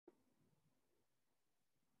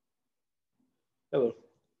Hello,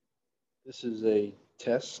 this is a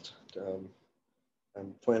test.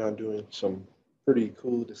 I'm planning on doing some pretty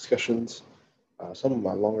cool discussions, some of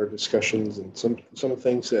my longer discussions, and some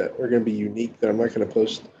things that are going to be unique that I'm not going to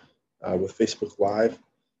post with Facebook Live.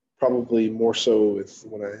 Probably more so with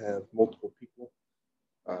when I have multiple people.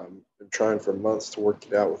 Been trying for months to work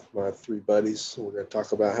it out with my three buddies. So we're going to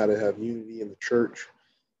talk about how to have unity in the church,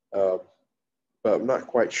 uh, but I'm not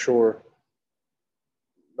quite sure.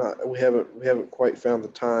 Not we haven't quite found the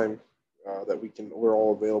time that we're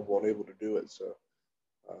all available and able to do it. So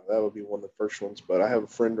that would be one of the first ones. But I have a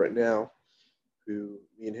friend right now who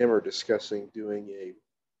me and him are discussing doing a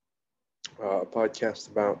podcast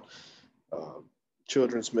about um,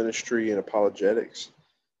 children's ministry and apologetics,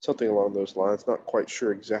 something along those lines. Not quite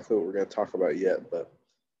sure exactly what we're going to talk about yet, but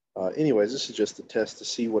anyways, this is just a test to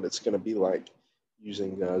see what it's going to be like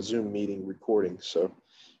using Zoom meeting recording. So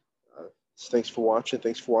uh, thanks for watching.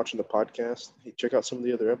 Thanks for watching the podcast. Hey, check out some of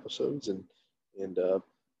the other episodes and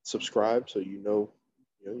subscribe so you know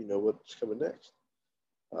what's coming next.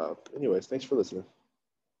 Anyways, thanks for listening.